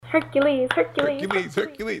Hercules, Hercules, Hercules,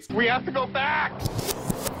 Hercules. We have to go back!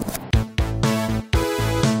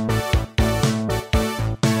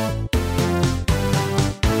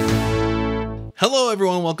 Hello,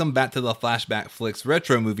 everyone. Welcome back to the Flashback Flicks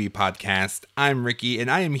Retro Movie Podcast. I'm Ricky,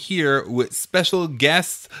 and I am here with special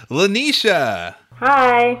guest, Lanisha.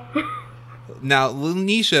 Hi. Now,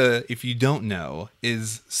 Lanisha, if you don't know,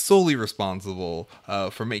 is solely responsible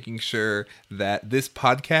for making sure that this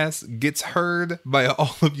podcast gets heard by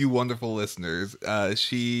all of you wonderful listeners.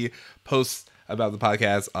 She posts about the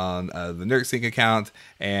podcast on the NerdSync account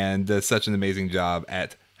and does such an amazing job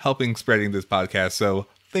at helping spreading this podcast. So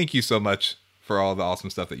thank you so much for all the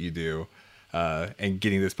awesome stuff that you do and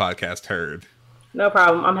getting this podcast heard. No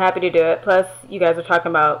problem. I'm happy to do it. Plus, you guys are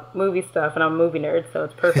talking about movie stuff, and I'm a movie nerd, so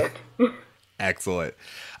it's perfect. Excellent.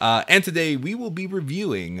 And today we will be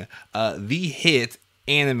reviewing the hit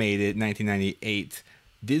animated 1998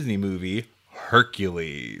 Disney movie,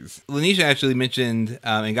 Hercules. Lanisha actually mentioned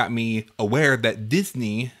and got me aware that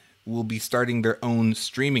Disney will be starting their own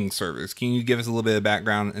streaming service. Can you give us a little bit of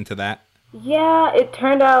background into that? Yeah, it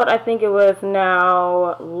turned out, I think it was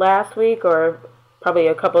now last week or probably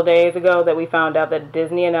a couple days ago that we found out that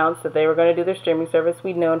Disney announced that they were going to do their streaming service.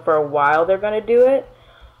 We'd known for a while they're going to do it.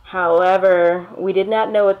 However, we did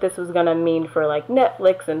not know what this was going to mean for like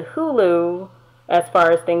Netflix and Hulu as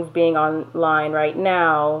far as things being online right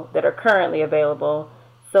now that are currently available.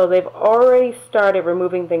 So they've already started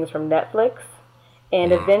removing things from Netflix,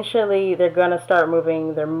 and eventually they're going to start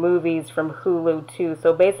moving their movies from Hulu too.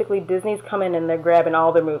 So basically Disney's coming and they're grabbing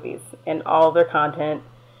all their movies and all their content,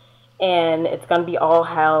 and it's going to be all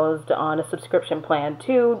housed on a subscription plan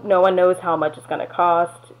too. No one knows how much it's going to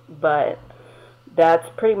cost, but that's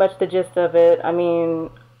pretty much the gist of it. I mean,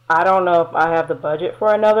 I don't know if I have the budget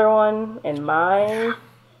for another one in mind,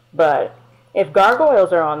 but if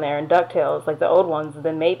Gargoyles are on there and DuckTales, like the old ones,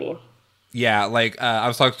 then maybe. Yeah, like I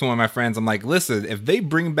was talking to one of my friends. I'm like, listen, if they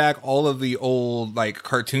bring back all of the old like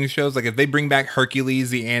cartoon shows, like if they bring back Hercules,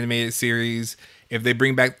 the animated series, if they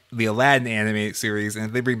bring back the Aladdin animated series, and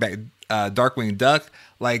if they bring back Darkwing Duck,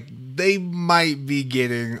 like they might be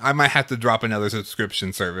getting, I might have to drop another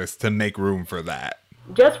subscription service to make room for that.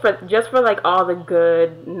 Just for like all the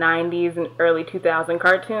good 90s and early 2000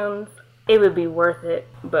 cartoons, it would be worth it.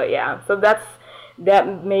 But yeah, so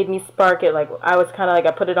that made me spark it. Like I was kind of like,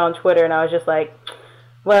 I put it on Twitter and I was just like,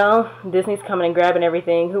 well, Disney's coming and grabbing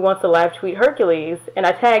everything. Who wants to live tweet Hercules? And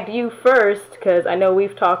I tagged you first because I know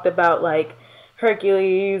we've talked about like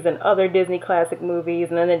Hercules and other Disney classic movies,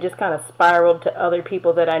 and then it just kind of spiraled to other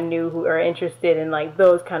people that I knew who are interested in like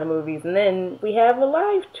those kind of movies, and then we have a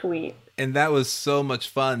live tweet. And that was so much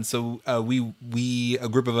fun. So we a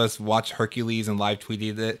group of us watched Hercules and live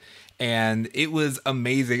tweeted it, and it was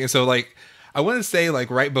amazing. And so like I want to say like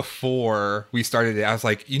right before we started it, I was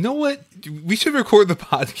like, you know what? We should record the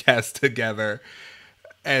podcast together.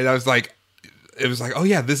 And I was like, it was like, oh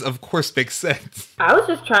yeah, this of course makes sense. I was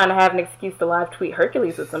just trying to have an excuse to live tweet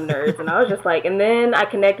Hercules with some nerds, and I was just like, and then I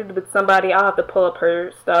connected with somebody. I'll have to pull up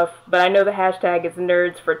her stuff, but I know the hashtag is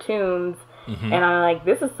Nerds for Tunes, and I'm like,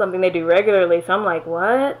 this is something they do regularly. So I'm like,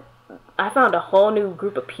 what? I found a whole new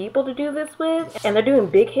group of people to do this with, and they're doing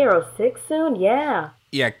Big Hero 6 soon. Yeah.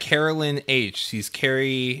 Yeah, Carolyn H. She's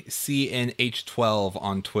Carrie CNH12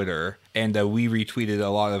 on Twitter, and we retweeted a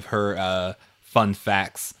lot of her fun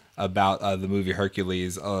facts about the movie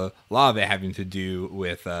Hercules. A lot of it having to do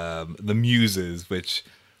with the muses, which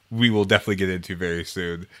we will definitely get into very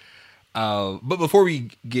soon. But before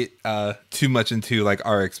we get too much into like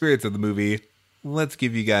our experience of the movie, let's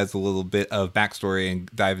give you guys a little bit of backstory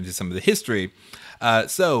and dive into some of the history.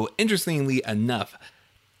 So, interestingly enough,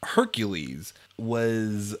 Hercules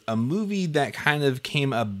was a movie that kind of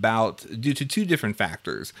came about due to two different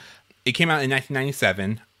factors. It came out in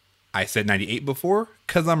 1997. I said 98 before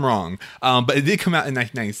because I'm wrong. But it did come out in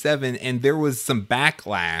 1997, and there was some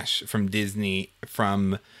backlash from Disney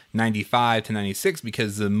from 95 to 96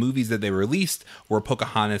 because the movies that they released were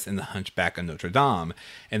Pocahontas and The Hunchback of Notre Dame.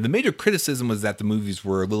 And the major criticism was that the movies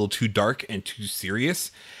were a little too dark and too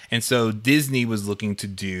serious. And so Disney was looking to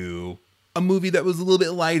do a movie that was a little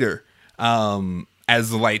bit lighter.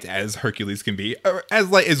 As light as Hercules can be, or as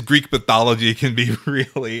light as Greek mythology can be,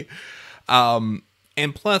 really.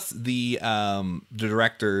 And plus, the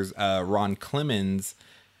directors, Ron Clements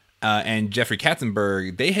and Jeffrey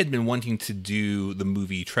Katzenberg, they had been wanting to do the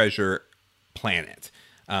movie Treasure Planet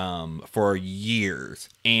for years.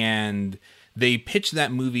 And they pitched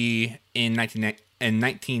that movie in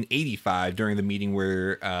 1985 during the meeting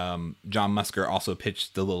where John Musker also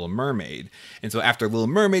pitched The Little Mermaid. And so after Little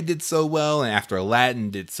Mermaid did so well, and after Aladdin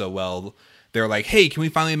did so well, they're like, hey, can we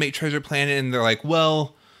finally make Treasure Planet? And they're like,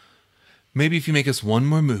 well, maybe if you make us one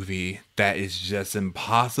more movie that is just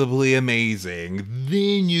impossibly amazing,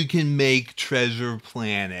 then you can make Treasure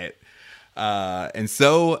Planet. And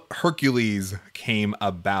so Hercules came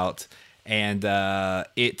about, and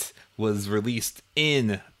it was released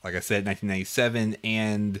in, like I said, 1997,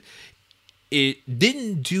 and it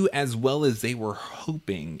didn't do as well as they were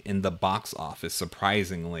hoping in the box office,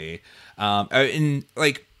 surprisingly. And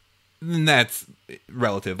like, that's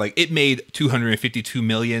relative. Like, it made 252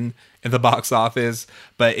 million in the box office,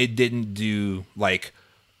 but it didn't do like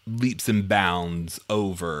leaps and bounds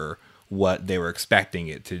over what they were expecting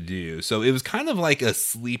it to do. So it was kind of like a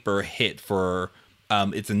sleeper hit for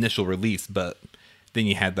its initial release, but then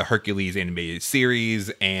you had the Hercules animated series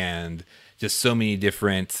and just so many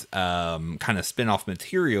different kind of spin-off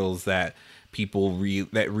materials that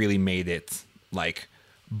that really made it like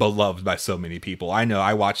beloved by so many people. I know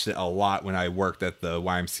I watched it a lot when I worked at the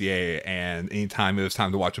YMCA, and anytime it was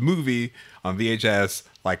time to watch a movie on VHS,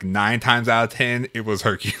 like 9 times out of 10, it was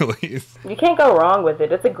Hercules. You can't go wrong with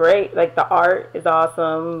it. It's a great, like, the art is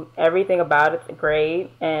awesome. Everything about it's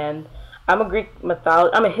great. And I'm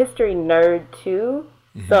a history nerd too.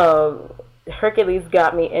 Mm-hmm. So Hercules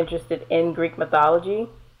got me interested in Greek mythology.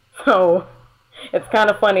 So it's kind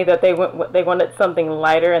of funny that they wanted something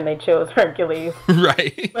lighter and they chose Hercules.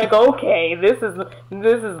 Right. Like, okay, this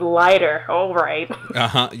is lighter. All right.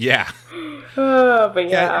 Yeah. But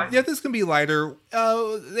yeah, this can be lighter.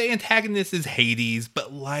 The antagonist is Hades,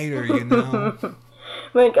 but lighter, you know.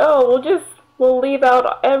 Like, we'll leave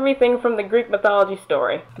out everything from the Greek mythology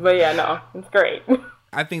story. But yeah, no, it's great.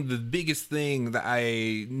 I think the biggest thing that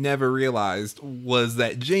I never realized was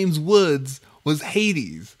that James Woods was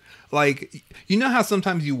Hades. Like, you know how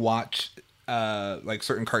sometimes you watch like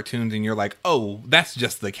certain cartoons and you're like, oh, that's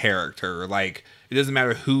just the character. Like, it doesn't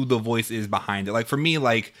matter who the voice is behind it. Like, for me,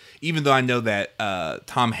 like, even though I know that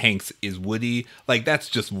Tom Hanks is Woody, like, that's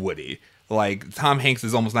just Woody. Like, Tom Hanks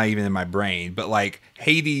is almost not even in my brain. But, like,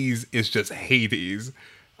 Hades is just Hades.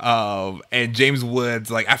 And James Woods,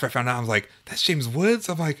 like, after I found out, I was like, that's James Woods?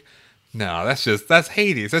 I'm like, no, that's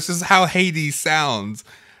Hades. That's just how Hades sounds.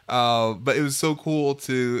 But it was so cool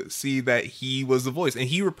to see that he was the voice, and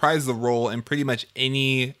he reprised the role in pretty much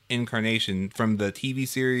any incarnation from the TV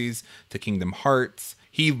series to Kingdom Hearts.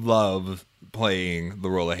 He loved playing the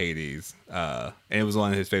role of Hades, and it was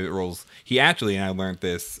one of his favorite roles. He actually, and I learned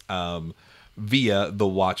this via the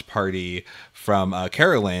watch party from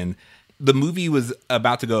Carolyn, the movie was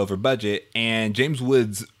about to go over budget, and James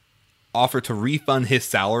Woods offered to refund his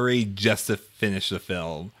salary just to finish the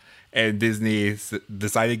film. And Disney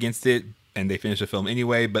decided against it, and they finished the film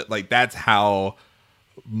anyway. But, like, that's how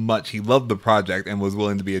much he loved the project and was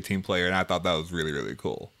willing to be a team player. And I thought that was really, really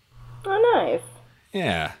cool. Oh, nice.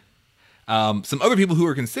 Yeah. Some other people who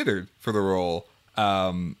were considered for the role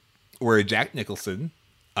were Jack Nicholson,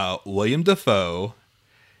 William Dafoe,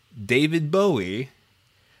 David Bowie,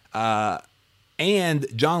 and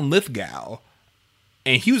John Lithgow.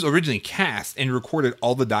 And he was originally cast and recorded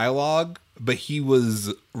all the dialogue, but he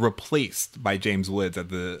was replaced by James Woods at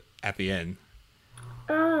the end.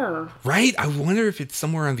 Oh. Right? I wonder if it's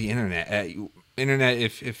somewhere on the internet.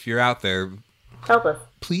 If you're out there, help us.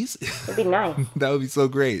 Please. It'd be nice. That would be so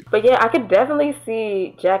great. But yeah, I could definitely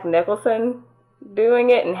see Jack Nicholson doing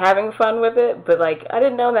it and having fun with it. But, like, I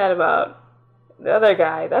didn't know that about the other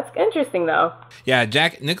guy. That's interesting, though. Yeah,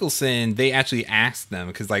 Jack Nicholson, they actually asked them,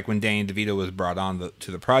 because, like, when Danny DeVito was brought on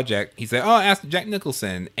to the project, he said, ask Jack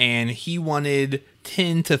Nicholson. And he wanted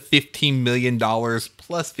 $10 to $15 million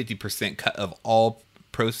plus 50% cut of all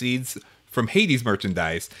proceeds from Hades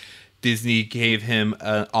merchandise. Disney gave him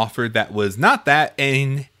an offer that was not that,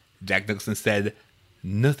 and Jack Nicholson said,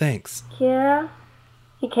 no thanks. Yeah,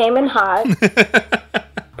 he came in hot.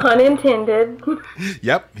 Pun intended.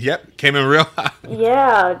 Yep. Came in real hot.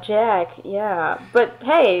 Yeah, Jack, yeah. But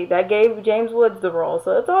hey, that gave James Woods the role,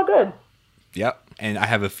 so it's all good. Yep. And I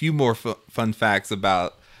have a few more fun facts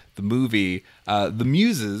about the movie. The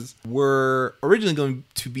Muses were originally going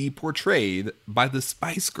to be portrayed by the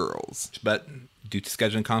Spice Girls, but due to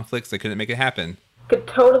scheduling conflicts, they couldn't make it happen. Could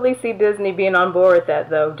totally see Disney being on board with that,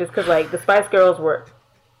 though, just because, like, the Spice Girls were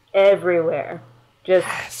everywhere. Just...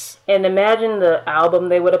 Yes. And imagine the album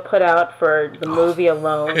they would have put out for the movie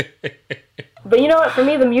alone. But you know what? For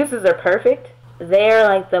me, the Muses are perfect. They're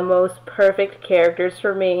like the most perfect characters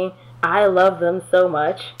for me. I love them so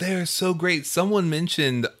much. They're so great. Someone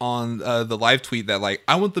mentioned on the live tweet that, like,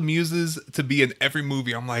 I want the Muses to be in every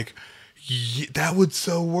movie. I'm like, that would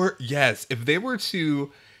so work. Yes. If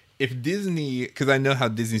Disney, because I know how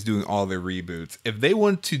Disney's doing all their reboots. If they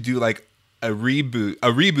want to do like a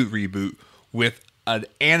reboot with an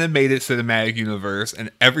animated cinematic universe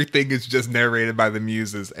and everything is just narrated by the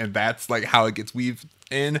muses and that's like how it gets weaved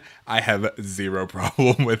in, I have zero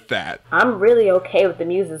problem with that. I'm really okay with the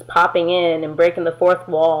muses popping in and breaking the fourth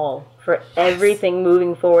wall for everything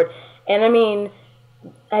moving forward. And I mean,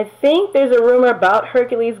 I think there's a rumor about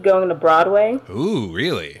Hercules going to Broadway. Ooh,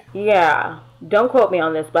 really? Yeah. Don't quote me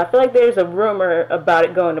on this, but I feel like there's a rumor about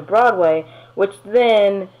it going to Broadway, which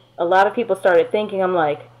then a lot of people started thinking, I'm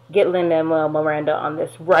like, get Lin-Manuel Miranda on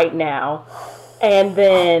this right now. And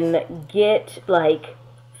then get, like,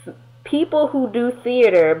 people who do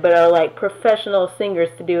theater but are, like, professional singers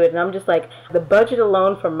to do it. And I'm just like, the budget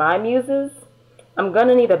alone for my muses, I'm going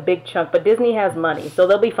to need a big chunk. But Disney has money, so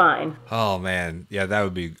they'll be fine. Oh, man. Yeah, that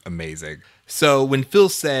would be amazing. So when Phil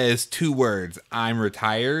says 2 words, I'm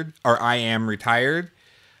retired, or I am retired,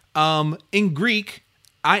 in Greek,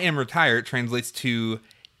 I am retired translates to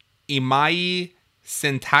Imai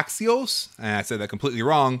Syntaxios, and I said that completely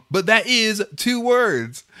wrong, but that is 2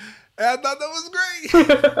 words. And I thought that was great.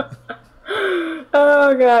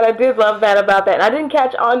 Oh, God, I did love that about that. And I didn't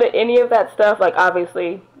catch on to any of that stuff. Like,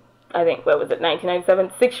 obviously, I think, what was it,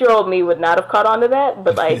 1997? 6-year-old me would not have caught on to that.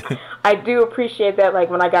 But, like, I do appreciate that. Like,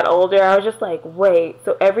 when I got older, I was just like, wait,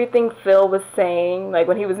 so everything Phil was saying, like,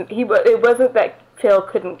 when it wasn't that Phil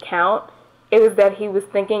couldn't count. It was that he was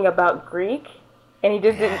thinking about Greek. And he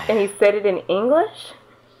just didn't, and he said it in English?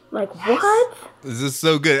 Like, yes. What? This is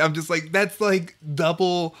so good. I'm just like, that's like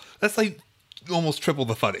almost triple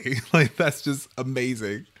the funny. Like, that's just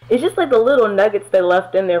amazing. It's just like the little nuggets they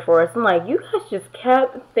left in there for us. I'm like, you guys just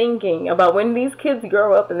kept thinking about when these kids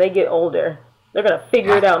grow up and they get older. They're going to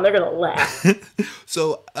figure it out and they're going to laugh.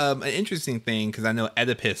 So, an interesting thing, because I know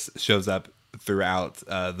Oedipus shows up throughout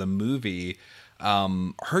the movie.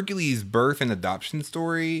 Hercules' birth and adoption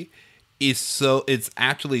story it's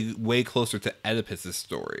actually way closer to Oedipus'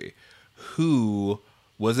 story, who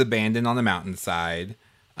was abandoned on the mountainside,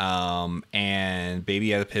 and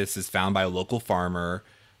baby Oedipus is found by a local farmer,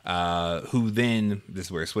 who then, this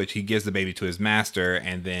is where it switched, he gives the baby to his master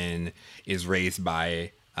and then is raised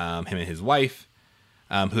by him and his wife,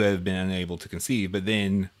 who have been unable to conceive. But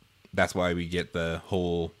then that's why we get the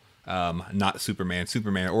whole not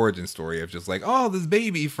Superman origin story of just like, oh, this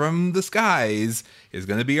baby from the skies is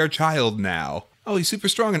going to be our child now. Oh, he's super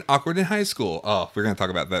strong and awkward in high school. Oh, we're going to talk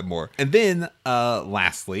about that more. And then,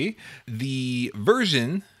 lastly, the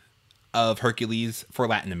version of Hercules for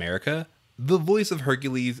Latin America, the voice of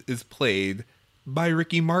Hercules is played by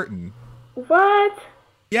Ricky Martin. What?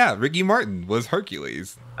 Yeah, Ricky Martin was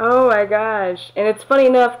Hercules. Oh my gosh. And it's funny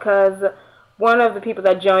enough because one of the people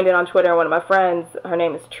that joined in on Twitter, one of my friends, her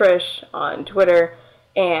name is Trish on Twitter,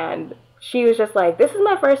 and she was just like, this is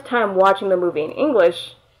my first time watching the movie in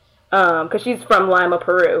English, because she's from Lima,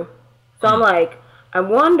 Peru. So I'm like, I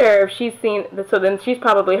wonder if she's seen, so then she's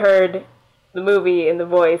probably heard the movie in the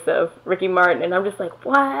voice of Ricky Martin, and I'm just like,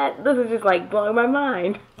 what? This is just like blowing my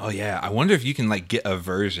mind. Oh yeah, I wonder if you can like get a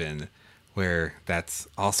version where that's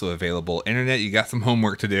also available. Internet, you got some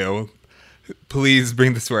homework to do. Please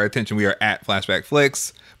bring this to our attention. We are at Flashback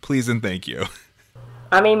Flicks. Please and thank you.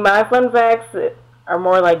 I mean, my fun facts are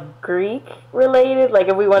more like Greek related. Like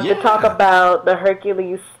if we want to talk about the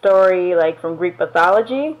Hercules story, like from Greek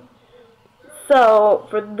mythology. So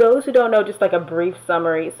for those who don't know, just like a brief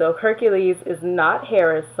summary. So Hercules is not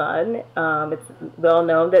Hera's son. It's well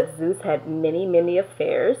known that Zeus had many, many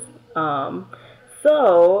affairs.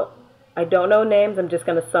 So I don't know names. I'm just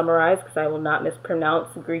going to summarize because I will not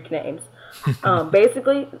mispronounce Greek names.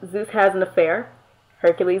 Basically, Zeus has an affair.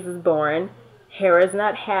 Hercules is born. Hera's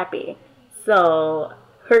not happy. So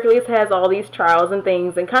Hercules has all these trials and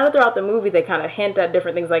things. And kind of throughout the movie, they kind of hint at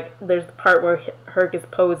different things. Like there's the part where Herc is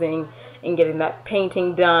posing and getting that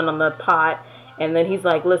painting done on the pot. And then he's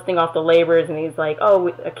like listing off the labors. And he's like, oh,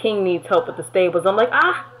 a king needs help with the stables. I'm like,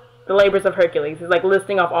 the labors of Hercules. He's like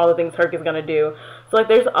listing off all the things Herc is going to do. So like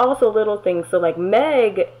there's also little things. So like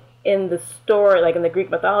Meg in the story, like in the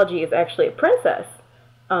Greek mythology, is actually a princess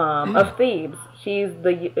of Thebes. She's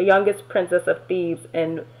the youngest princess of Thebes,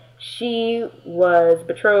 and she was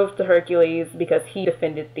betrothed to Hercules because he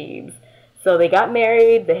defended Thebes. So they got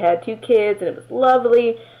married, they had 2 kids, and it was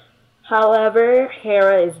lovely. However,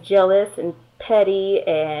 Hera is jealous and petty,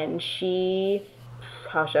 and she,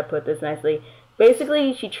 how should I put this nicely?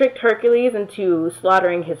 Basically, she tricked Hercules into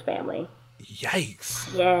slaughtering his family.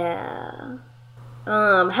 Yikes. Yeah.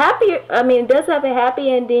 It does have a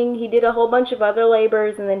happy ending. He did a whole bunch of other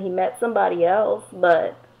labors and then he met somebody else,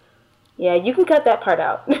 but Yeah, you can cut that part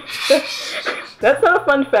out. That's not a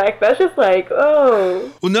fun fact. That's just like,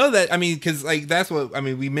 oh. Well, no, that, I mean, because, like, that's what, I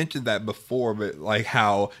mean, we mentioned that before, but, like,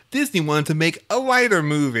 how Disney wanted to make a lighter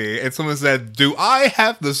movie, and someone said, do I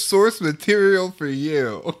have the source material for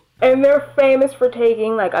you? And they're famous for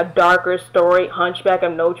taking, like, a darker story, Hunchback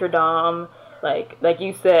of Notre Dame, like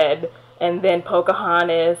you said, and then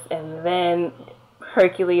Pocahontas, and then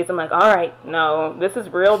Hercules. I'm like, all right, no, this is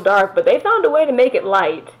real dark, but they found a way to make it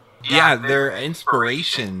light. Yeah, their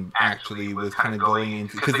inspiration actually was kind of going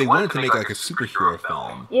into, because they wanted to make like a superhero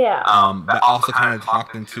film. Yeah. But also kind of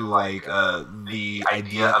talked into like the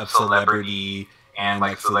idea of celebrity and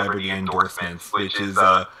like celebrity endorsements, which is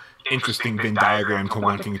a interesting Venn diagram to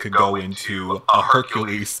wanting to go into a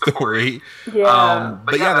Hercules story. Yeah.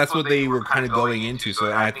 But yeah, that's what they were kind of going into.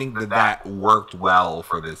 So I think that worked well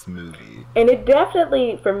for this movie. And it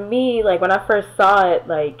definitely, for me, like when I first saw it,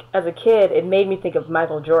 like as a kid, it made me think of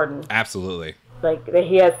Michael Jordan. Absolutely. Like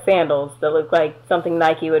he has sandals that look like something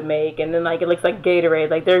Nike would make, and then like it looks like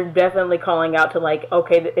Gatorade. Like they're definitely calling out to like,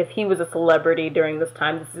 okay, if he was a celebrity during this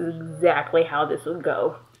time, this is exactly how this would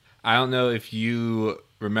go. I don't know if you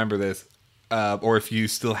remember this, or if you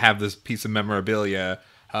still have this piece of memorabilia.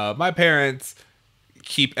 My parents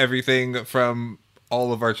keep everything from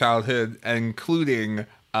all of our childhood, including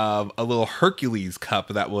a little Hercules cup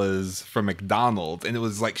that was from McDonald's, and it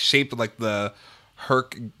was like shaped like the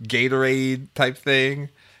Herc Gatorade type thing,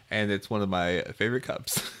 and it's one of my favorite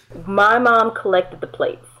cups. My mom collected the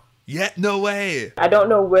plates. Yeah, no way. I don't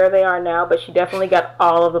know where they are now, but she definitely got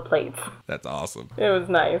all of the plates. That's awesome. It was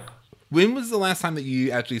nice. When was the last time that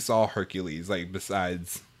you actually saw Hercules, like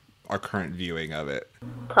besides our current viewing of it?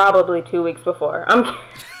 Probably 2 weeks before.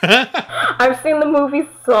 I've seen the movie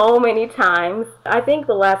so many times. I think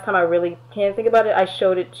the last time I really can think about it, I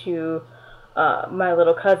showed it to my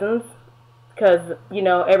little cousins. Because, you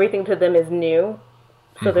know, everything to them is new.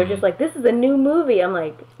 So they're just like, this is a new movie. I'm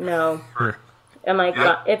like, no. I'm like,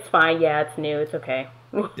 it's fine. Yeah, it's new. It's okay.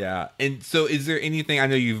 Yeah. And so is there anything, I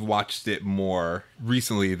know you've watched it more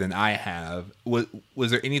recently than I have.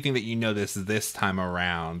 Was there anything that you noticed this time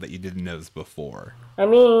around that you didn't notice before? I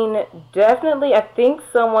mean, definitely, I think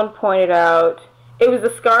someone pointed out, it was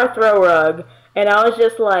a scar throw rug. And I was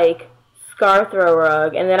just like, scar throw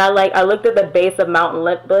rug. And then I looked at the base of Mount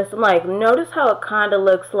Olympus. I'm like, notice how it kind of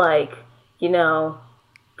looks like, you know,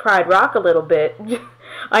 Pride Rock a little bit.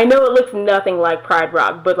 I know it looks nothing like Pride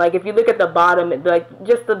Rock, but like if you look at the bottom, like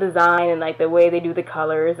just the design and like the way they do the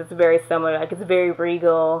colors, it's very similar. Like it's very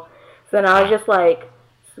regal. So then I was just like,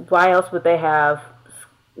 why else would they have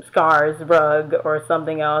Scar's rug or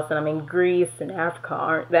something else? And I mean, Greece and Africa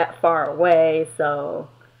aren't that far away, so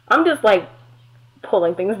I'm just like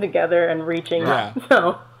pulling things together and reaching. Yeah.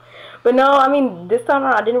 So, but no, I mean this time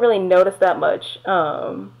around I didn't really notice that much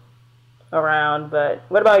around. But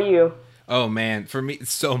what about you? Oh man, for me,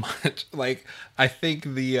 so much. Like, I think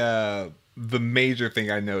the major thing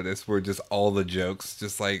I noticed were just all the jokes.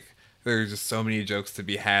 Just like there's just so many jokes to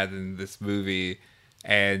be had in this movie,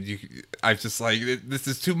 and I just like, this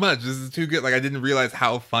is too much. This is too good. Like I didn't realize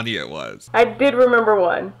how funny it was. I did remember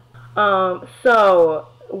one. So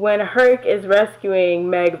when Herc is rescuing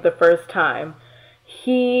Meg the first time,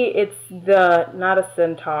 it's not a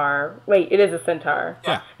centaur. Wait, it is a centaur.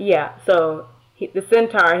 Yeah. Yeah. So. The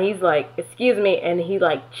centaur, and he's like, excuse me, and he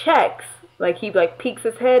like checks, like he like peeks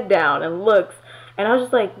his head down and looks, and I was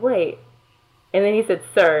just like, wait, and then he said,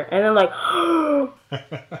 sir, and then like,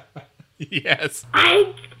 Yes.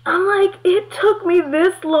 I'm like, it took me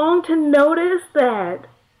this long to notice that,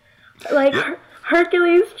 like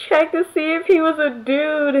Hercules checked to see if he was a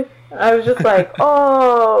dude. I was just like,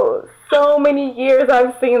 oh, so many years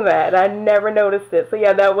I've seen that, I never noticed it. So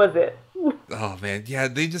yeah, that was it. Oh man, yeah,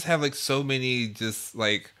 they just have like so many just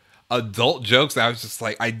like adult jokes that I was just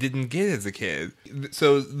like I didn't get as a kid.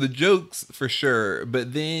 So the jokes for sure,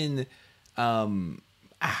 but then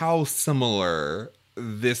how similar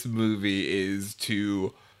this movie is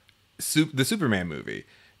to the Superman movie.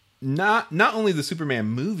 Not only the Superman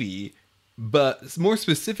movie, but more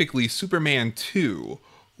specifically Superman 2,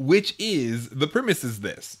 which is, the premise is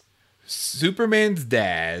this. Superman's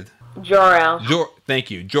dad, Jor-El.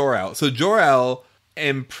 Thank you, Jor-El. So Jor-El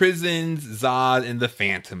imprisons Zod in the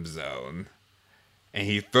Phantom Zone, and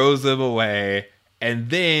he throws them away, and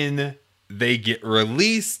then they get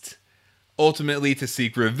released, ultimately to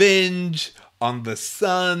seek revenge on the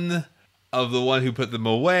son of the one who put them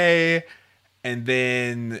away, and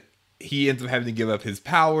then he ends up having to give up his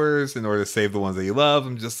powers in order to save the ones that he loves.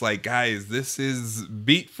 I'm just like, guys, this is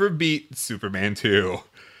beat for beat Superman 2.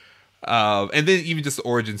 And then even just the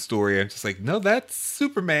origin story, I'm just like, no, that's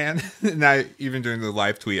Superman. And even during the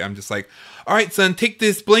live tweet, I'm just like, all right, son, take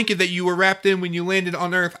this blanket that you were wrapped in when you landed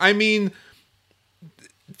on Earth. I mean,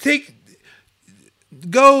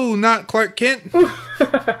 go, not Clark Kent.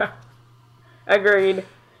 Agreed.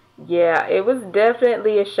 Yeah, it was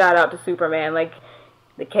definitely a shout out to Superman, like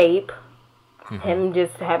the cape, him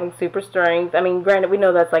just having super strength. I mean, granted, we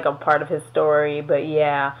know that's like a part of his story, but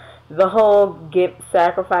yeah, the whole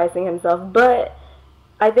sacrificing himself. But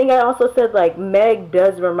I think I also said, like, Meg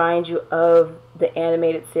does remind you of the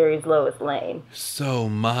animated series Lois Lane. So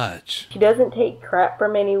much. She doesn't take crap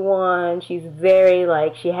from anyone. She's very,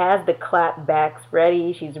 like, she has the clap backs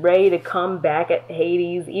ready. She's ready to come back at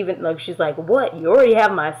Hades. Even, like, she's like, what? You already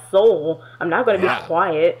have my soul. I'm not going to be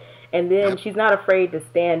quiet. And then she's not afraid to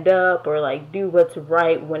stand up or, like, do what's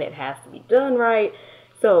right when it has to be done right.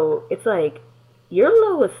 So it's like, you're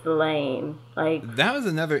Lois Lane. Like, that was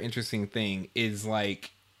another interesting thing is,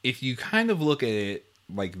 like, if you kind of look at it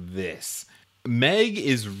like this, Meg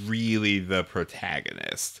is really the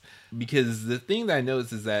protagonist. Because the thing that I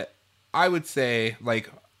noticed is that I would say, like,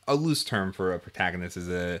 a loose term for a protagonist is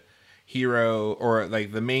a hero or,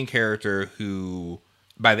 like, the main character who,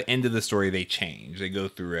 by the end of the story, they change. They go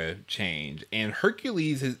through a change. And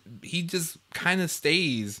Hercules, he just kind of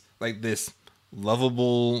stays, like, this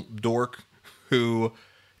lovable dork who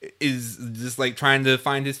is just, like, trying to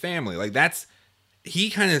find his family. Like, he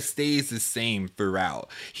kind of stays the same throughout.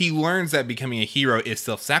 He learns that becoming a hero is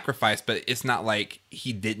self-sacrifice, but it's not like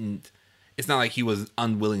it's not like he was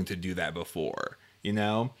unwilling to do that before, you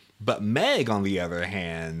know? But Meg, on the other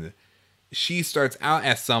hand, she starts out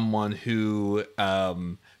as someone who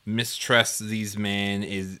mistrusts these men,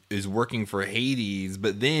 is working for Hades,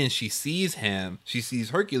 but then she sees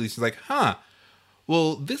Hercules, she's like, huh,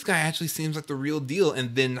 well, this guy actually seems like the real deal.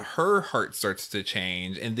 And then her heart starts to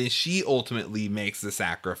change. And then she ultimately makes the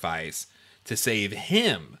sacrifice to save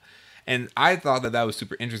him. And I thought that was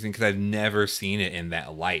super interesting because I've never seen it in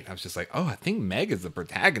that light. I was just like, oh, I think Meg is the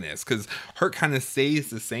protagonist because her kind of stays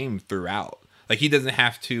the same throughout. Like, he doesn't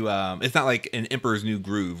have to, it's not like an Emperor's New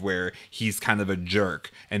Groove where he's kind of a jerk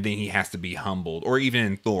and then he has to be humbled. Or even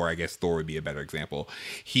in Thor, I guess Thor would be a better example.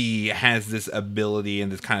 He has this ability and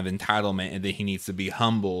this kind of entitlement and then he needs to be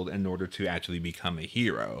humbled in order to actually become a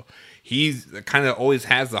hero. He's kind of always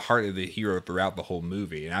has the heart of the hero throughout the whole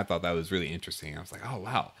movie. And I thought that was really interesting. I was like, oh,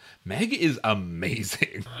 wow, Meg is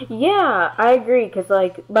amazing. Yeah, I agree. Because,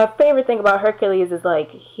 like, my favorite thing about Hercules is, like,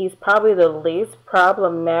 he's probably the least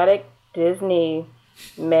problematic Disney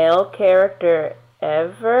male character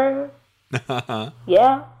ever.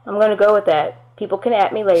 Yeah, I'm gonna go with that. People can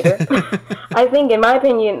at me later. I think, in my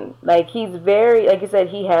opinion, like, he's very, like you said,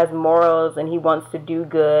 he has morals and he wants to do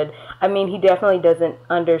good. I mean, he definitely doesn't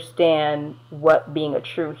understand what being a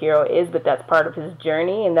true hero is, but that's part of his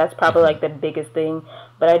journey, and that's probably like the biggest thing.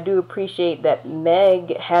 But I do appreciate that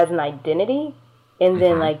Meg has an identity, and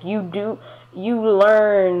then like you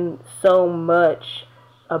learn so much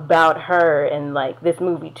about her in, like, this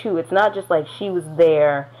movie too. It's not just like she was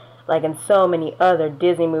there, like in so many other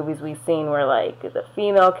Disney movies we've seen where, like, it's a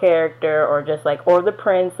female character or just like, or the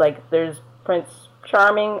prince, like there's Prince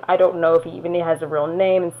Charming. I don't know if he even has a real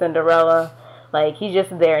name in Cinderella. Like, he's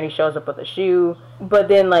just there and he shows up with a shoe. But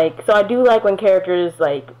then, like, so I do like when characters,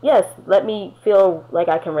 like, yes, let me feel like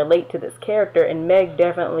I can relate to this character. And Meg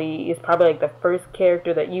definitely is probably like the first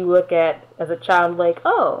character that you look at as a child, like,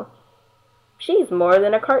 oh, she's more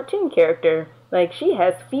than a cartoon character. Like, she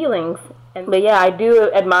has feelings. But yeah, I do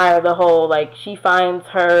admire the whole, like, she finds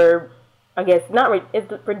her, I guess, is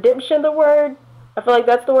redemption the word? I feel like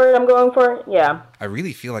that's the word I'm going for. Yeah. I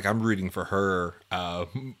really feel like I'm rooting for her,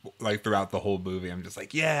 like, throughout the whole movie. I'm just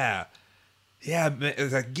like, yeah,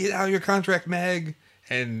 it's like, get out of your contract, Meg.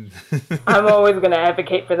 And I'm always going to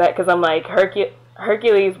advocate for that because I'm like,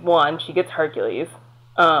 Hercules, 1, she gets Hercules.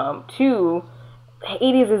 2,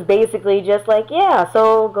 Hades is basically just like, yeah,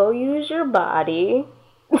 so go use your body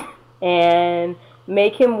and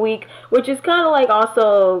make him weak, which is kind of like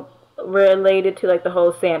also related to, like, the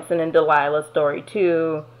whole Samson and Delilah story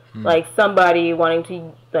too. Like, somebody wanting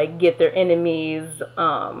to, like, get their enemy's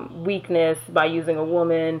weakness by using a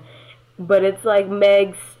woman. But it's like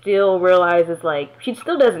Meg still realizes, like, she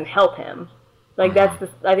still doesn't help him. Like,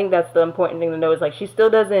 I think that's the important thing to know is, like, she still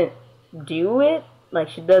doesn't do it. Like,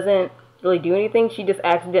 she doesn't really do anything. She just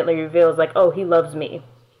accidentally reveals, like, oh, he loves me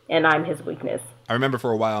and I'm his weakness. I remember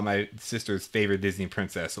for a while my sister's favorite Disney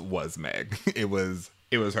princess was Meg. It was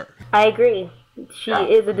her. I agree. She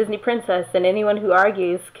is a Disney princess, and anyone who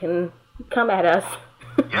argues can come at us.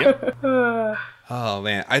 Oh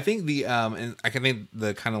man, I think and I can think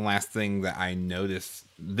the kind of last thing that I noticed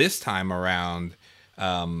this time around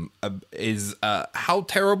is how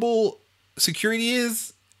terrible security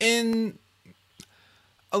is in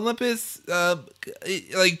Olympus.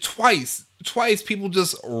 Like twice people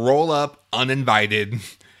just roll up uninvited,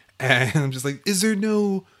 and I'm just like, is there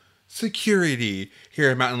no security here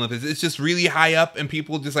at Mount Olympus? It's just really high up, and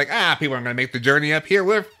people just like, people aren't gonna make the journey up here.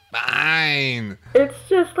 We're fine. It's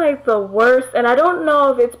just like the worst, and I don't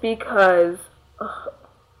know if it's because,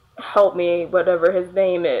 help me, whatever his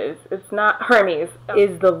name is. It's not Hermes.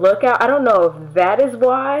 Is the lookout? I don't know if that is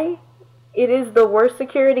why it is the worst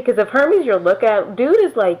security. Because if Hermes your lookout, dude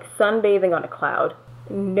is like sunbathing on a cloud.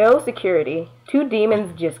 No security. 2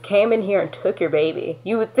 demons just came in here and took your baby.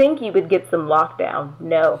 You would think you would get some lockdown.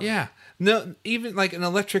 No. Yeah. No, even like an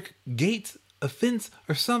electric gate, a fence,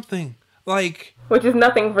 or something. Like, which is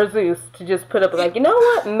nothing for Zeus to just put up. Like, you know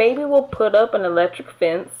what? Maybe we'll put up an electric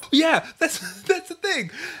fence. Yeah, that's the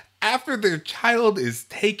thing. After their child is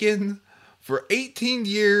taken for 18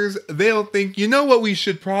 years, they'll think, you know what we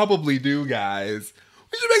should probably do, guys?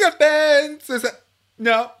 We should make a fence.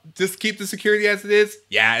 No, just keep the security as it is.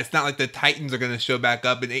 Yeah, it's not like the Titans are going to show back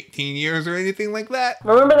up in 18 years or anything like that.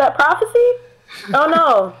 Remember that prophecy? Oh,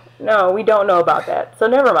 no. No, we don't know about that. So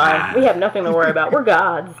never mind. We have nothing to worry about. We're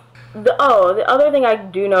gods. The other thing I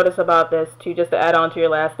do notice about this, too, just to add on to your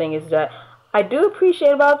last thing, is that I do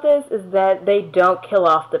appreciate about this is that they don't kill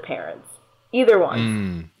off the parents. Either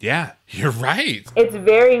one. Yeah, you're right. It's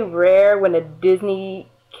very rare when a Disney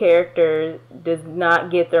character does not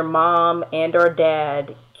get their mom and or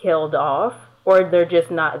dad killed off, or they're just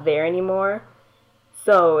not there anymore.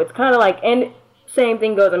 So it's kind of like, and same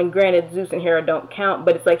thing goes, I mean, granted, Zeus and Hera don't count,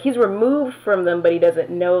 but it's like he's removed from them, but he doesn't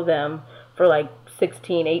know them for like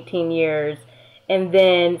 16, 18 years. And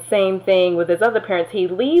then same thing with his other parents. He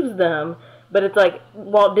leaves them, but it's like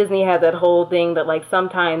Walt Disney has that whole thing that like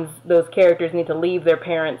sometimes those characters need to leave their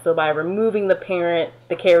parents. So by removing the parent,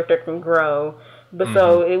 the character can grow. But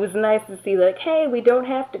so it was nice to see like, hey, we don't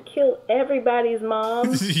have to kill everybody's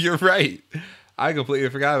mom. You're right. I completely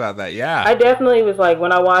forgot about that. Yeah. I definitely was like,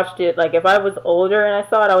 when I watched it, like if I was older and I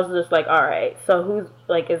saw it, I was just like, all right, so who's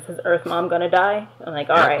like, is his Earth mom gonna die? I'm like,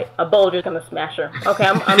 all right, a boulder's gonna smash her. Okay,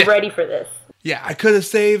 I'm ready for this. Yeah, I could have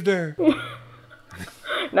saved her.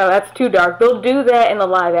 No, that's too dark. They'll do that in the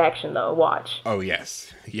live action though. Watch. Oh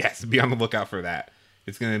yes, be on the lookout for that.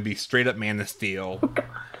 It's gonna be straight up Man of Steel.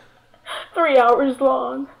 3 hours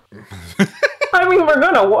long. I mean, we're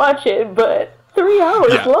gonna watch it, but 3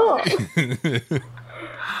 hours long.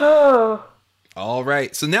 Oh. All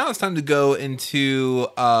right, so now it's time to go into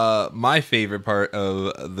my favorite part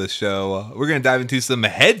of the show. We're going to dive into some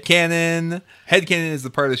headcanon. Headcanon is the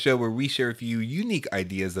part of the show where we share with you unique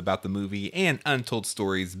ideas about the movie and untold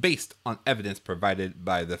stories based on evidence provided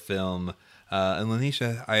by the film. And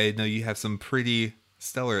Lanisha, I know you have some pretty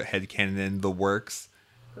stellar headcanon in the works.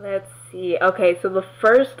 Let's see. Okay, so the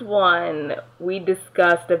first one we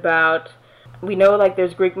discussed about... We know, like,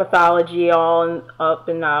 there's Greek mythology all up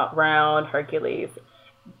and around Hercules.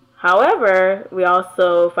 However, we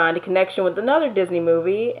also find a connection with another Disney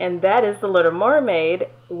movie, and that is The Little Mermaid,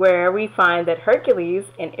 where we find that Hercules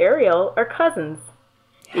and Ariel are cousins.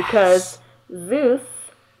 Yes. Because Zeus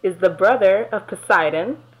is the brother of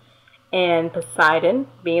Poseidon, and Poseidon,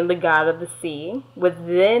 being the god of the sea, would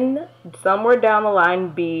then, somewhere down the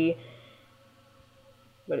line, be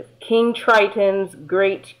King Triton's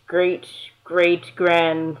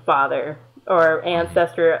great-great-great-grandfather or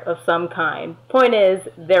ancestor of some kind. Point is,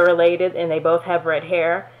 they're related and they both have red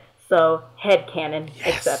hair, so headcanon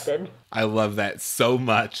accepted. I love that so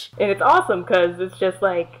much. And it's awesome because it's just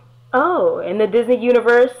like, oh, and the Disney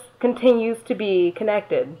universe continues to be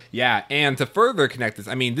connected. Yeah, and to further connect this,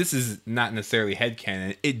 I mean, this is not necessarily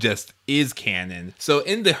headcanon, it just is canon. So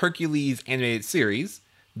in the Hercules animated series,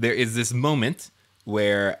 there is this moment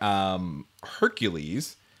where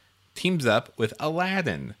Hercules teams up with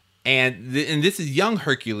Aladdin. And this is young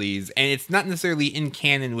Hercules, and it's not necessarily in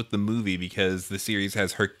canon with the movie because the series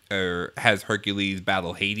has Hercules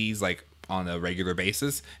battle Hades like on a regular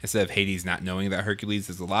basis instead of Hades not knowing that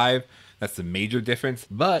Hercules is alive. That's the major difference.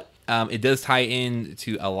 But it does tie in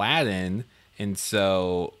to Aladdin, and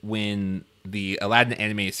so when the Aladdin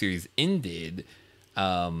animated series ended,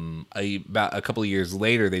 about a couple of years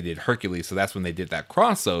later they did Hercules, so that's when they did that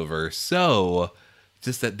crossover. So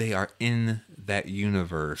just that they are in that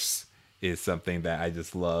universe is something that I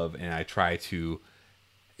just love, and I try to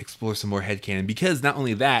explore some more headcanon, because not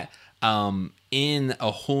only that, in A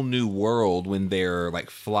Whole New World, when they're like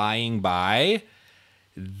flying by,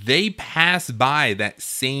 they pass by that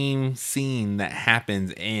same scene that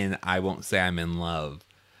happens in I Won't Say I'm in Love.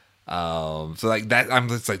 So like that, I'm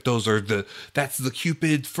just like, that's the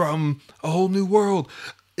Cupid from A Whole New World.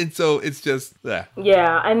 And so it's just,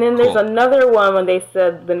 Yeah, and then there's another one when they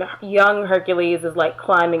said the young Hercules is like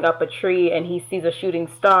climbing up a tree and he sees a shooting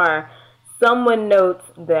star. Someone notes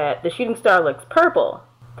that the shooting star looks purple.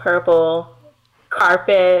 Purple,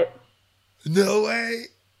 carpet. No way.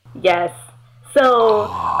 Yes. So,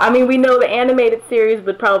 I mean, we know the animated series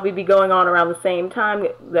would probably be going on around the same time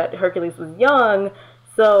that Hercules was young.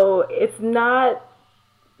 So it's not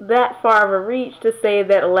that far of a reach to say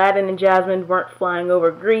that Aladdin and Jasmine weren't flying over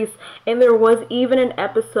Greece. And there was even an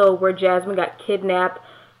episode where Jasmine got kidnapped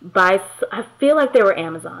by, I feel like they were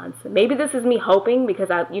Amazons. Maybe this is me hoping, because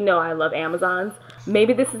I love Amazons.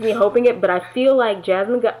 Maybe this is me hoping it, but I feel like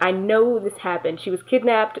I know this happened. She was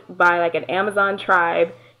kidnapped by like an Amazon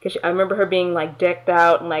tribe, because I remember her being like decked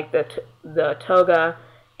out in like the toga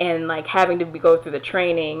and like having to go through the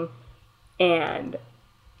training. And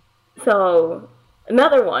so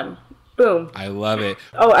another one, boom. I love it.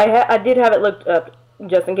 Oh, I did have it looked up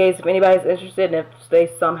just in case if anybody's interested, and if they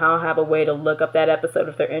somehow have a way to look up that episode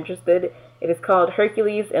if they're interested. It is called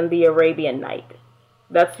Hercules and the Arabian Night.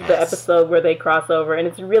 That's the episode where they cross over, and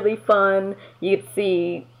it's really fun. You get to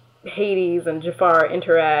see Hades and Jafar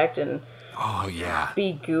interact and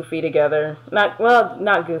be goofy together. Not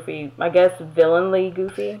goofy. I guess villainly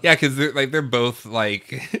goofy. Yeah, because they're both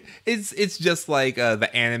like it's just like the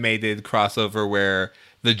animated crossover where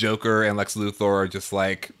the Joker and Lex Luthor are just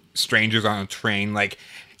like strangers on a train. Like,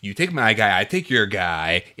 you take my guy, I take your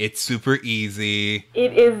guy. It's super easy.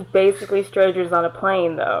 It is basically strangers on a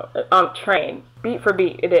plane, though. Train. Beat for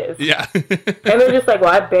beat, it is. Yeah. And they're just like,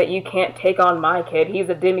 well, I bet you can't take on my kid. He's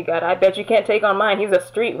a demigod. I bet you can't take on mine. He's a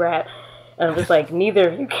street rat. And I'm just like, neither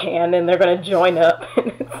of you can, and they're going to join up.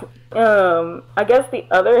 I guess the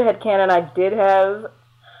other headcanon I did have,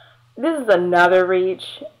 this is another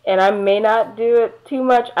reach, and I may not do it too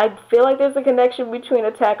much. I feel like there's a connection between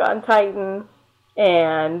Attack on Titan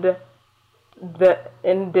and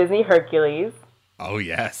Disney Hercules. Oh,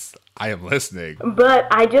 yes. I am listening. But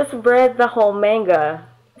I just read the whole manga,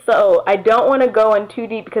 so I don't want to go in too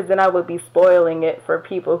deep because then I would be spoiling it for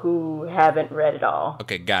people who haven't read it all.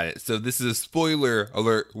 Okay, got it. So this is a spoiler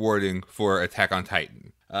alert warning for Attack on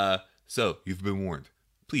Titan. So you've been warned.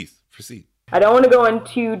 Please proceed. I don't want to go in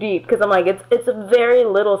too deep because I'm like, it's a very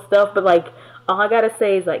little stuff, but like, all I gotta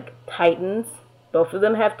say is like Titans. Both of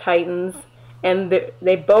them have Titans, and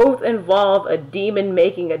they both involve a demon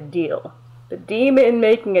making a deal. The demon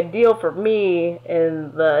making a deal for me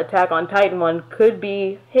in the Attack on Titan one could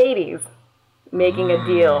be Hades making a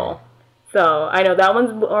deal. So I know that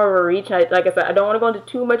one's more of a reach. Like I said, I don't want to go into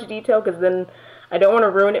too much detail because then I don't want to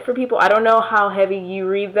ruin it for people. I don't know how heavy you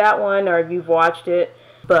read that one or if you've watched it,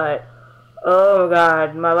 but oh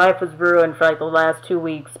god, my life was ruined for like the last 2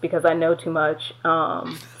 weeks because I know too much.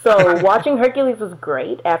 So watching Hercules was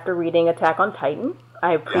great after reading Attack on Titan.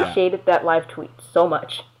 I appreciated that live tweet so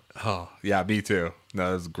much. Oh, yeah, me too. No,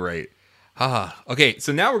 that was great. Okay,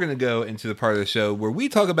 so now we're going to go into the part of the show where we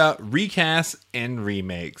talk about recasts and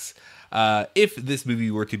remakes. If this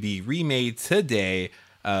movie were to be remade today,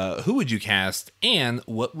 who would you cast and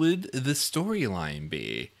what would the storyline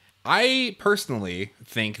be? I personally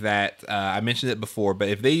think that, I mentioned it before, but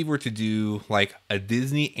if they were to do like a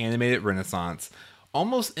Disney animated renaissance,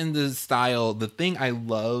 almost in the style, the thing I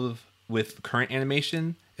love with current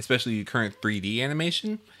animation, especially current 3D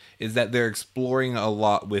animation, is that they're exploring a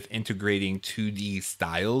lot with integrating 2D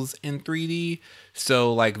styles in 3D.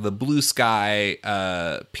 So like the Blue Sky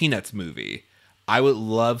Peanuts movie, I would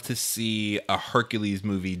love to see a Hercules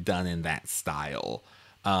movie done in that style.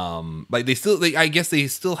 Like I guess they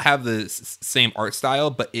still have the same art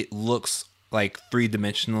style, but it looks like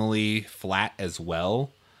 3-dimensionally flat as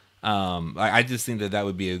well. I just think that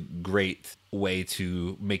would be a great way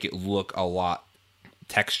to make it look a lot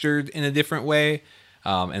textured in a different way.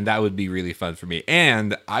 And that would be really fun for me.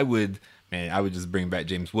 And I would just bring back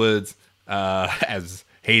James Woods as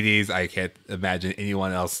Hades. I can't imagine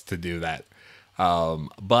anyone else to do that.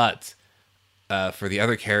 But for the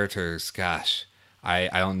other characters, gosh, I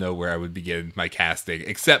don't know where I would begin my casting,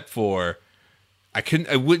 except for I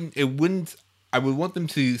would want them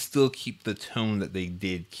to still keep the tone that they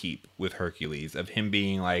did keep with Hercules, of him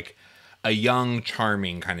being like a young,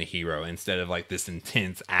 charming kind of hero instead of like this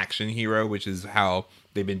intense action hero, which is how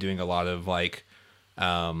they've been doing a lot of like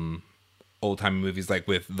old time movies, like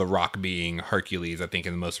with The Rock being Hercules. I think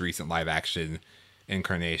in the most recent live action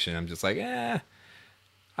incarnation, I'm just like,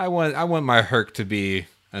 I want my Herc to be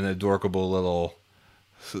an adorable little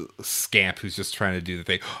scamp who's just trying to do the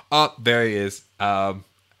thing. Oh, there he is.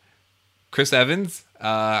 Chris Evans.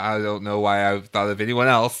 I don't know why I thought of anyone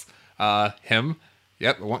else. Him.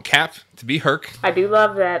 Yep, I want Cap to be Herc. I do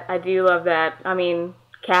love that. I mean,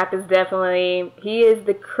 Cap is definitely, he is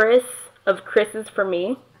the Chris of Chris's for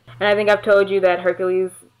me. And I think I've told you that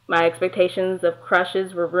Hercules, my expectations of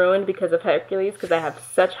crushes were ruined because of Hercules, because I have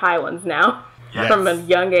such high ones now from a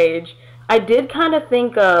young age. I did kind of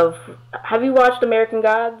think of, have you watched American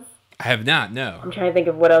Gods? I have not, no. I'm trying to think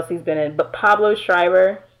of what else he's been in. But Pablo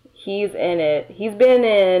Schreiber, he's in it. He's been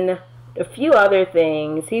in a few other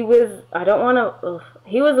things. He was,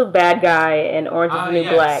 he was a bad guy in Orange is the New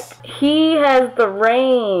Black. He has the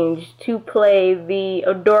range to play the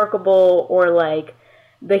adorable or like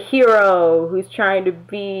the hero who's trying to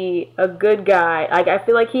be a good guy. Like, I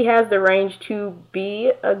feel like he has the range to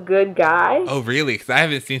be a good guy. Oh, really? Because I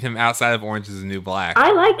haven't seen him outside of Orange is the New Black.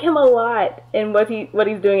 I like him a lot in what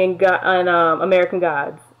he's doing in American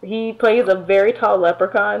Gods. He plays a very tall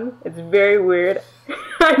leprechaun. It's very weird.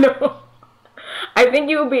 I know. I think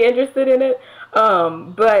you would be interested in it.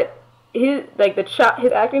 But his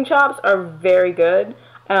acting chops are very good.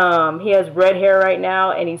 He has red hair right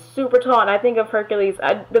now, and he's super tall. And I think of Hercules,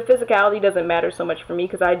 the physicality doesn't matter so much for me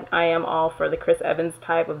because I am all for the Chris Evans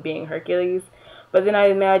type of being Hercules. But then I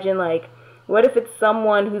imagine, like, what if it's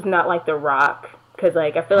someone who's not like The Rock? Because,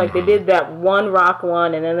 like, I feel like they did that one Rock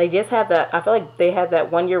one, and then they just had that. I feel like they had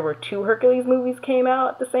that one year where 2 Hercules movies came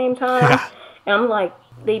out at the same time. And I'm like,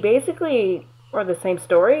 they basically are the same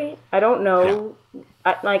story. I don't know.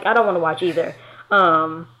 I don't want to watch either.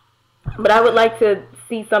 But I would like to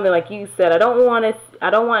see something like you said. I don't want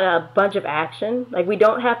a bunch of action. Like, we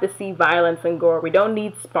don't have to see violence and gore. We don't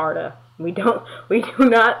need Sparta. We do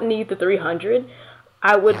not need the 300.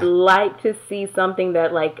 I would like to see something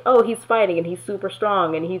that, like, oh, he's fighting and he's super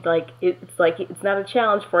strong and he's like, it's not a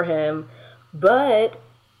challenge for him, but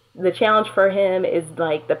the challenge for him is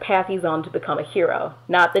like the path he's on to become a hero.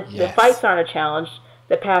 Not that the fights aren't a challenge.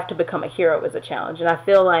 The path to become a hero is a challenge. And I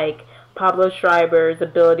feel like Pablo Schreiber's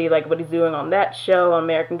ability, like what he's doing on that show, on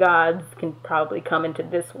American Gods, can probably come into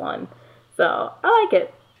this one. So, I like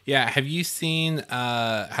it. Yeah, have you seen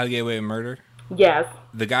How to Get Away with Murder? Yes.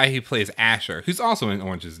 The guy who plays Asher, who's also in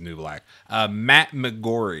Orange is the New Black, Matt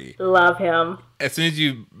McGorry. Love him. As soon as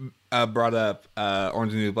you brought up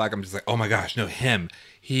Orange is the New Black, I'm just like, oh my gosh, no, him.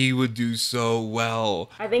 He would do so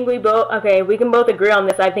well. I think we can both agree on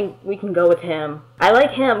this. I think we can go with him. I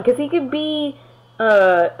like him because he could be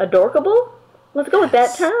adorkable. Let's go with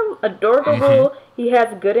that term. Adorkable. He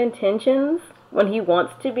has good intentions when he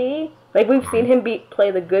wants to be. Like, we've seen him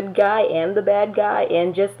play the good guy and the bad guy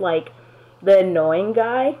and just like the annoying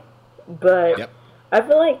guy. But I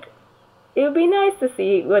feel like it would be nice to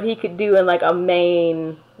see what he could do in like a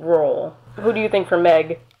main role. Who do you think for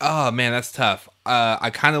Meg? Oh man, that's tough. I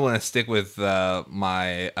kind of want to stick with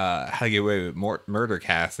my How to Get Away with Murder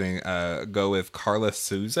casting. Go with Carla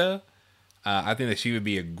Souza. I think that she would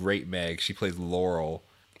be a great Meg. She plays Laurel.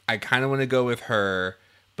 I kind of want to go with her,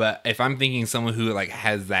 but if I'm thinking someone who like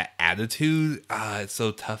has that attitude, it's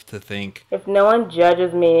so tough to think. If no one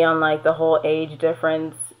judges me on like the whole age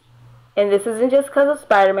difference, and this isn't just because of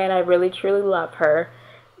Spider-Man, I really truly love her,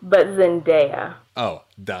 but Zendaya. Oh,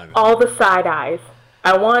 done. All the side eyes.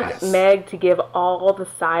 I want Meg to give all the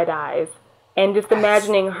side eyes. And just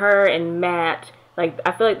imagining her and Matt, like,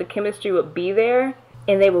 I feel like the chemistry would be there,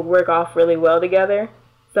 and they would work off really well together.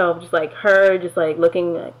 So, just like her, just like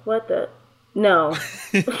looking like, what the? No.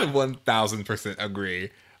 1000% agree.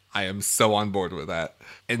 I am so on board with that.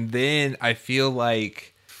 And then I feel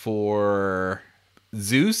like for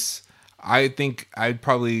Zeus, I think I'd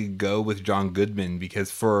probably go with John Goodman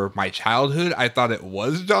because for my childhood, I thought it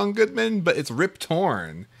was John Goodman, but it's Rip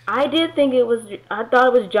Torn. I thought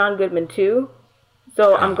it was John Goodman too.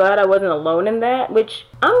 So I'm glad I wasn't alone in that, which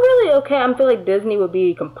I'm really okay. I feel like Disney would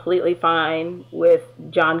be completely fine with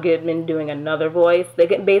John Goodman doing another voice. They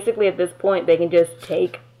can basically at this point, they can just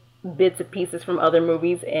take bits and pieces from other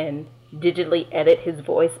movies and digitally edit his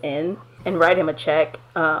voice in and write him a check.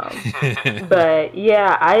 But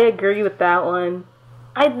yeah, I agree with that one.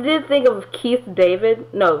 I did think of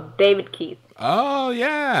David Keith. Oh,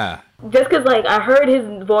 yeah. Just because, like, I heard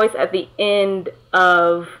his voice at the end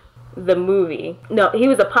of the movie. No, he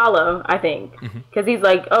was Apollo, I think. Because he's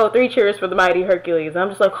like, 3 cheers for the mighty Hercules. I'm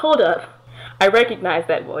just like, hold up. I recognize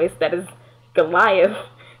that voice. That is Goliath.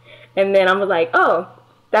 And then I'm like, oh,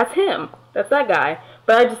 that's him. That's that guy.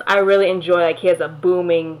 But I really enjoy, like, he has a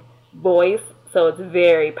booming voice, so it's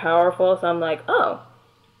very powerful. So I'm like, oh,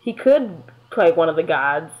 he could play one of the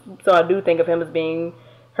gods. So I do think of him as being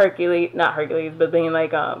not Hercules, but being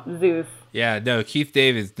like Zeus. Yeah, no, Keith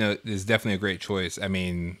David is definitely a great choice. I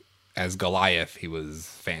mean, as Goliath, he was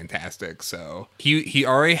fantastic. So he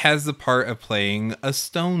already has the part of playing a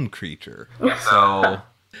stone creature. So,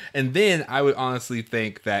 and then I would honestly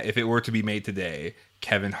think that if it were to be made today,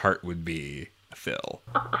 Kevin Hart would be Phil.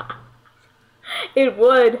 It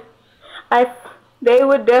would. They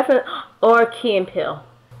would definitely, or Key and Peele.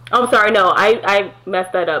 I'm sorry, no, I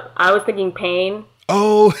messed that up. I was thinking Pain.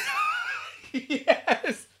 Oh,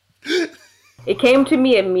 yes. It came to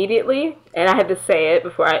me immediately, and I had to say it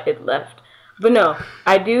before it left. But no,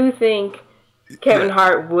 I do think Kevin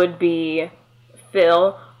Hart would be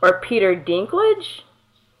Phil or Peter Dinklage.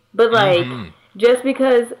 But, like, just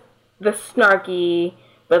because the snarky,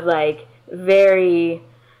 but, like, very...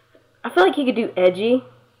 I feel like he could do edgy.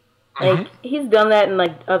 Like, he's done that in,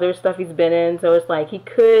 like, other stuff he's been in, so it's like he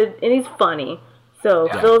could... And he's funny. So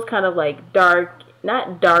Phil's kind of, like, dark...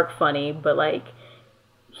 Not dark funny, but, like...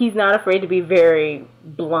 He's not afraid to be very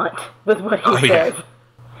blunt with what he says. Yeah.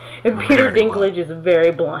 And Peter Dinklage is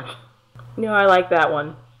very blunt. No, I like that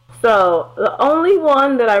one. So, the only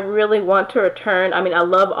one that I really want to return, I mean, I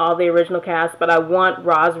love all the original cast, but I want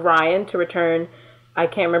Roz Ryan to return. I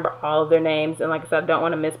can't remember all of their names, and like I said, I don't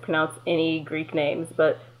want to mispronounce any Greek names,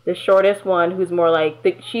 but the shortest one, who's more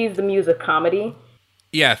like, she's the muse of comedy.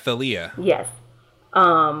 Yeah, Thalia. Yes.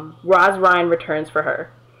 Roz Ryan returns for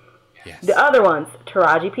her. Yes. The other ones,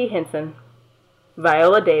 Taraji P. Henson,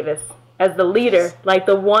 Viola Davis, as the leader, like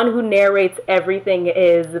the one who narrates everything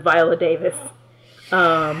is Viola Davis.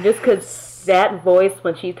 Just because that voice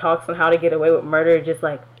when she talks on how to get away with murder, just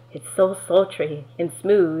like, it's so sultry and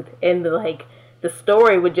smooth, and the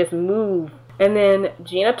story would just move. And then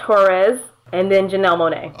Gina Torres, and then Janelle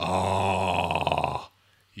Monáe. Oh,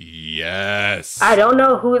 yes. I don't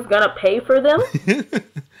know who is going to pay for them.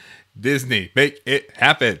 Disney, make it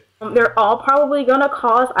happen. They're all probably going to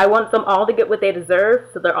cost, I want them all to get what they deserve,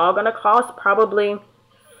 so they're all going to cost probably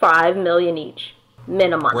 $5 million each,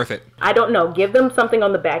 minimum. Worth it. I don't know. Give them something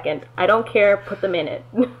on the back end. I don't care. Put them in it.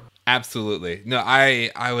 Absolutely. No,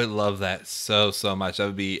 I would love that so much. That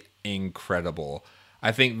would be incredible.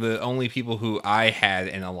 I think the only people who I had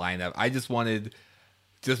in a lineup, I just wanted,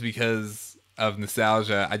 just because of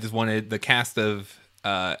nostalgia, I just wanted the cast of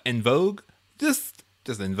En Vogue, just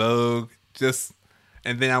En Vogue,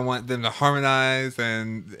 and then I want them to harmonize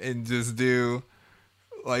and just do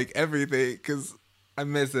like everything, because I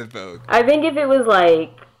miss En Vogue. I think if it was like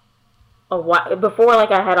a while before, like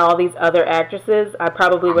I had all these other actresses, I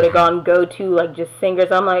probably would have gone go-to like just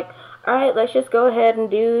singers. I'm like, all right, let's just go ahead and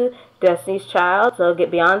do Destiny's Child. So get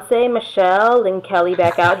Beyonce, Michelle, and Kelly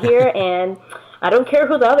back out here, and I don't care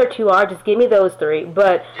who the other two are, just give me those three.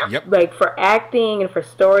 But like for acting and for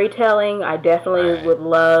storytelling, I definitely would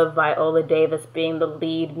love Viola Davis being the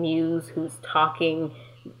lead muse who's talking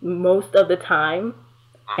most of the time.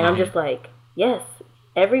 And I'm just like, yes,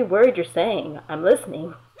 every word you're saying, I'm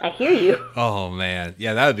listening. I hear you. Oh, man.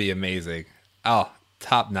 Yeah, that would be amazing. Oh,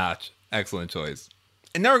 top notch. Excellent choice.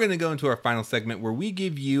 And now we're going to go into our final segment where we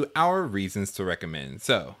give you our reasons to recommend.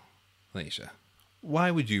 So, Lanisha, why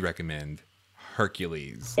would you recommend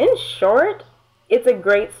Hercules? In short, it's a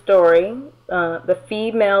great story. The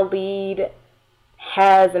female lead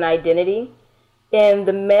has an identity, and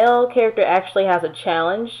the male character actually has a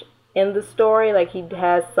challenge in the story. Like, he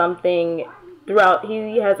has something throughout,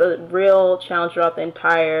 he has a real challenge throughout the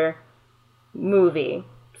entire movie.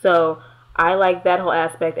 So I like that whole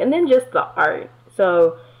aspect. And then just the art.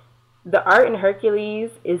 So the art in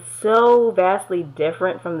Hercules is so vastly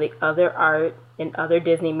different from the other art in other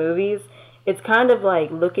Disney movies. It's kind of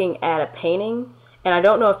like looking at a painting, and I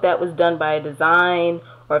don't know if that was done by a design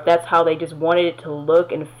or if that's how they just wanted it to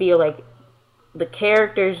look and feel. Like the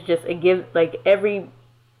characters just, it gives like every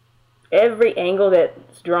angle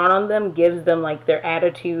that's drawn on them gives them like their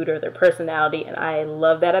attitude or their personality, and I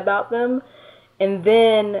love that about them. And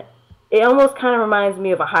then it almost kind of reminds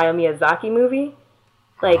me of a Hayao Miyazaki movie.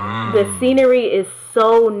 Like the scenery is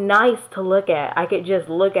so nice to look at. I could just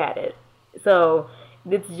look at it. So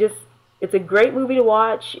it's a great movie to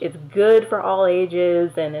watch. It's good for all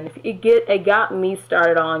ages, and if it got me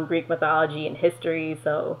started on Greek mythology and history.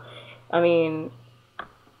 So I mean,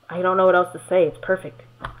 I don't know what else to say. It's perfect.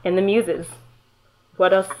 And the muses.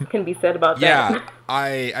 What else can be said about that? Yeah,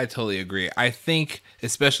 I totally agree. I think,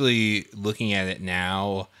 especially looking at it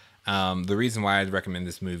now, the reason why I'd recommend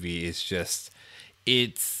this movie is just,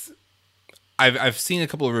 I've seen a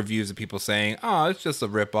couple of reviews of people saying, oh, it's just a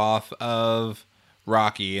ripoff of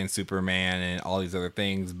Rocky and Superman and all these other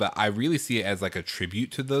things, but I really see it as like a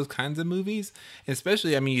tribute to those kinds of movies.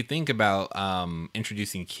 Especially, I mean, you think about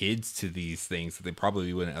introducing kids to these things that they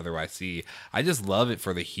probably wouldn't otherwise see. I just love it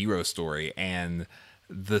for the hero story, and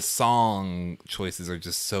the song choices are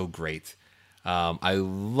just so great. I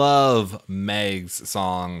love Meg's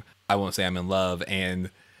song, I Won't Say I'm in Love,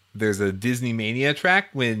 and there's a Disney Mania track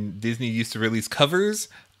when Disney used to release covers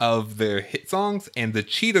of their hit songs, and the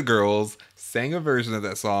Cheetah Girls sang a version of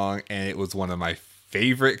that song, and it was one of my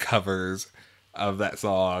favorite covers of that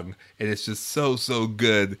song, and it's just so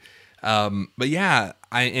good. But yeah,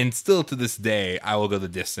 and still to this day, I Will Go the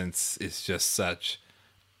Distance is just such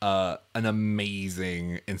an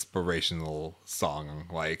amazing inspirational song.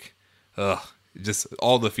 Like, just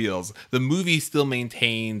all the feels. The movie still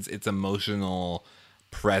maintains its emotional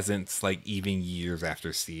presence, like even years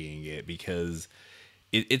after seeing it, because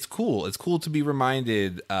it's cool. It's cool to be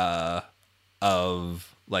reminded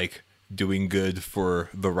of like doing good for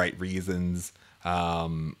the right reasons.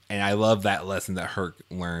 And I love that lesson that Herc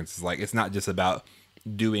learns. It's like, it's not just about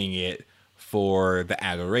doing it for the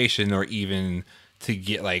adoration or even to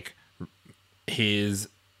get like his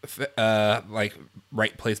like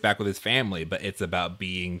right place back with his family, but it's about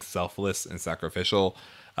being selfless and sacrificial.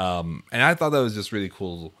 And I thought that was just really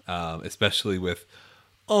cool, especially with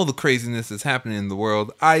all the craziness that's happening in the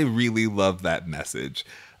world. I really love that message.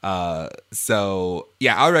 So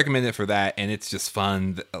yeah, I'll recommend it for that. And it's just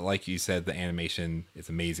fun. Like you said, the animation is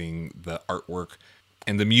amazing. The artwork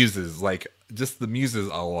and the muses, like just the muses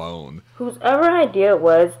alone. Whosever idea it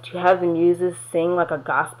was to have the muses sing like a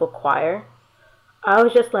gospel choir, I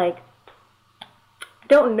was just like,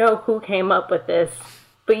 don't know who came up with this,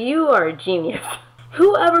 but you are a genius.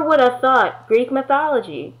 Whoever would have thought Greek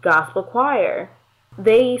mythology, gospel choir?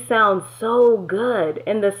 They sound so good.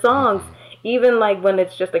 And the songs, even like when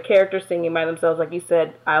it's just a character singing by themselves, like you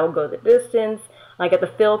said, I Will Go the Distance, like at the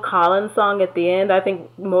Phil Collins song at the end, I think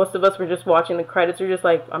most of us were just watching the credits. We're just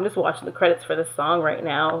like, I'm just watching the credits for this song right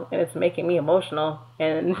now, and it's making me emotional.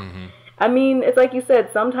 And I mean, it's like you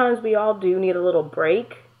said, sometimes we all do need a little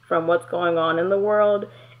break from what's going on in the world.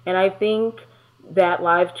 And I think that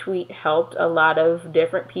live tweet helped a lot of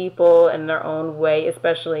different people in their own way,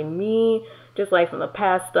 especially me, just like from the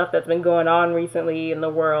past stuff that's been going on recently in the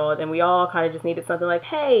world. And we all kind of just needed something like,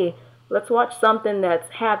 hey, let's watch something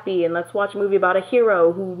that's happy, and let's watch a movie about a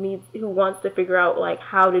hero who wants to figure out like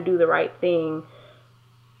how to do the right thing.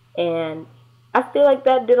 And I feel like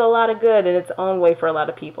that did a lot of good in its own way for a lot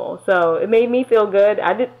of people. So it made me feel good.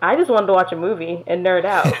 I just wanted to watch a movie and nerd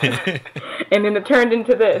out. And then it turned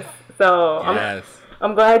into this. So yes.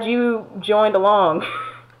 I'm glad you joined along.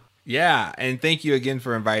 Yeah, and thank you again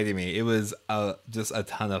for inviting me. It was just a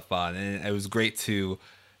ton of fun, and it was great to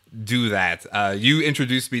do that. You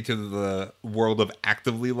introduced me to the world of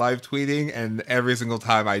actively live tweeting, and every single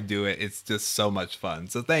time I do it, it's just so much fun.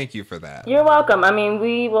 So thank you for that. You're welcome. I mean,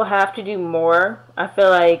 we will have to do more. I feel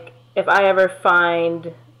like if I ever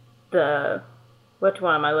find which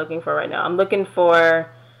one am I looking for right now? I'm looking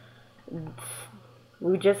for,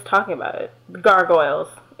 we were just talking about it, gargoyles.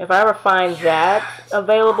 If I ever find that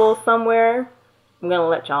available somewhere, I'm going to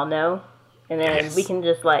let y'all know. And then we can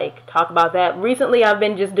just like talk about that. Recently, I've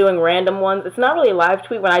been just doing random ones. It's not really a live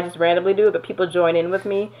tweet when I just randomly do it, but people join in with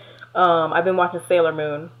me. I've been watching Sailor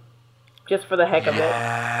Moon just for the heck of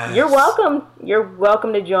it. You're welcome. You're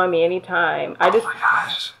welcome to join me anytime. I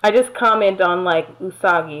just comment on like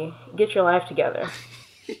Usagi, get your life together.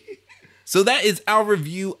 So that is our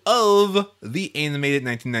review of the animated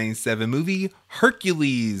 1997 movie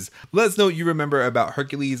Hercules. Let us know what you remember about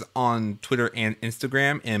Hercules on Twitter and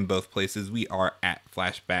Instagram. In both places, we are at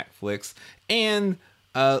FlashbackFlix. And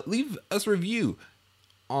leave us a review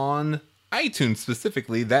on iTunes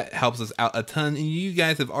specifically. That helps us out a ton. And you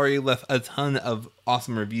guys have already left a ton of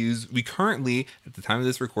awesome reviews. We currently, at the time of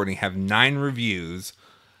this recording, have 9 reviews.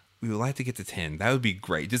 We would like to get to 10. That would be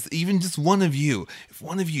great. Just one of you. If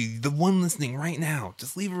one of you, the one listening right now,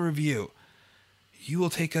 just leave a review. You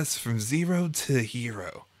will take us from 0 to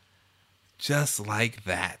hero. Just like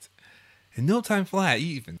that. In no time flat,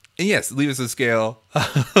 even. And yes, leave us a scale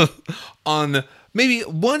on maybe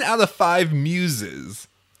 1 out of 5 muses.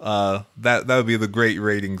 That would be the great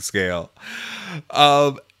rating scale.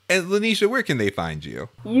 And Lanisha, where can they find you?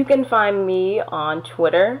 You can find me on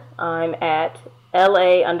Twitter. I'm at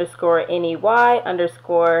LA_NEY_SHA.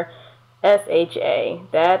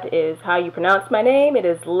 That is how you pronounce my name. It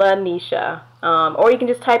is Lanisha. Or you can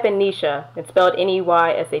just type in Nisha. It's spelled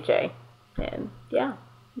NEYSHA. And yeah.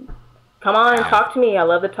 Come on and talk to me. I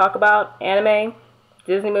love to talk about anime,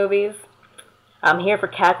 Disney movies. I'm here for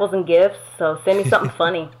cackles and gifts, so send me something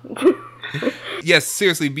funny. Yes,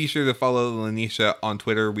 seriously, be sure to follow Lanisha on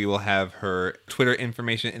Twitter. We will have her Twitter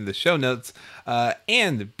information in the show notes.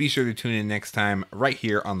 And be sure to tune in next time right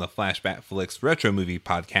here on the Flashback Flicks Retro Movie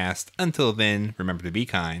Podcast. Until then, remember to be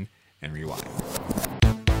kind and rewind.